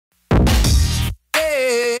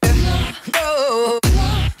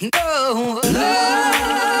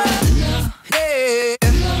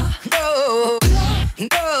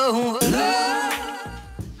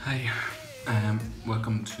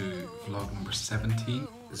17.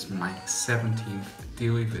 This is my 17th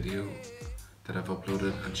daily video that I've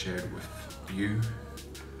uploaded and shared with you,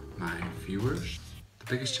 my viewers. The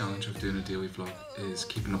biggest challenge of doing a daily vlog is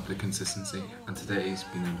keeping up the consistency, and today's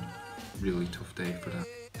been a really tough day for that.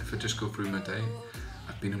 If I just go through my day,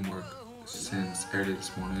 I've been in work since early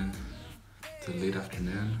this morning to late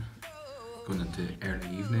afternoon, going into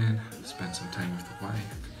early evening, spent some time with the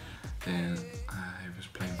wife. Then I was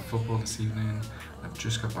playing football this evening. I've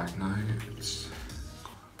just got back now. It's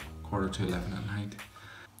 11:15 at night.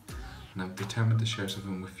 And I'm determined to share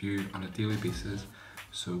something with you on a daily basis,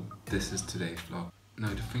 so this is today's vlog. Now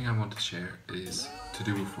the thing I want to share is to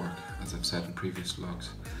do with work, as I've said in previous vlogs.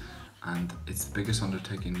 And it's the biggest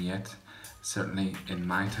undertaking yet, certainly in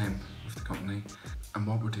my time with the company. And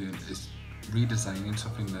what we're doing is redesigning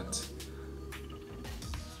something that's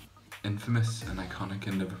infamous and iconic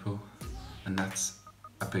in Liverpool, and that's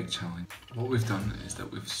a big challenge. What we've done is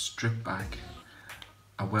that we've stripped back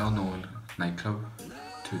a well-known nightclub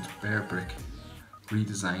to its bare brick,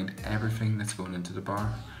 redesigned everything that's going into the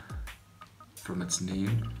bar, from its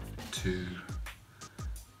name to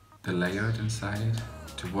the layout inside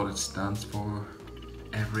to what it stands for.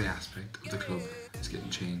 Every aspect of the club is getting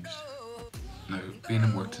changed. Now, being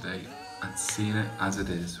in work today and seeing it as it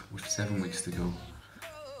is with 7 weeks to go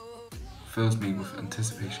fills me with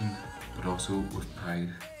anticipation, but also with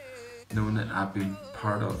pride, knowing that I've been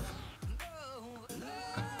part of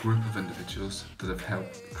a group of individuals that have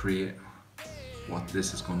helped create what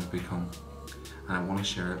this is going to become, and I want to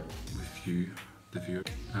share it with you, the viewer.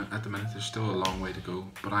 Now, at the minute there's still a long way to go,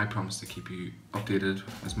 but I promise to keep you updated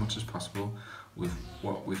as much as possible with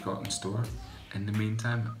what we've got in store. In the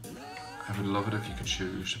meantime, I would love it if you could show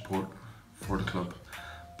your support for the club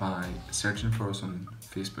by searching for us on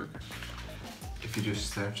Facebook. If you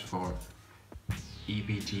just search for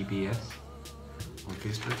EBGBS on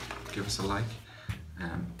Facebook, give us a like.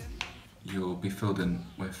 You'll be filled in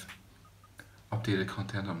with updated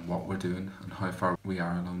content on what we're doing and how far we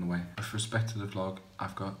are along the way. With respect to the vlog,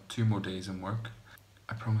 I've got 2 more days in work.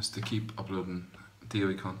 I promise to keep uploading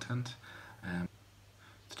daily content.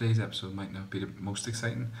 Today's episode might not be the most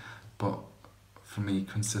exciting, but for me,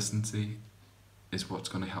 consistency is what's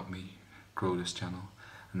going to help me grow this channel,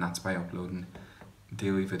 and that's by uploading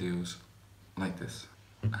daily videos like this.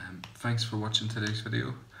 Thanks for watching today's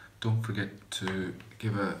video. Don't forget to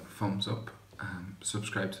give a thumbs up,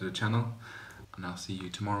 subscribe to the channel, and I'll see you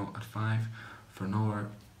tomorrow at 5 for another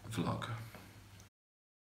vlog.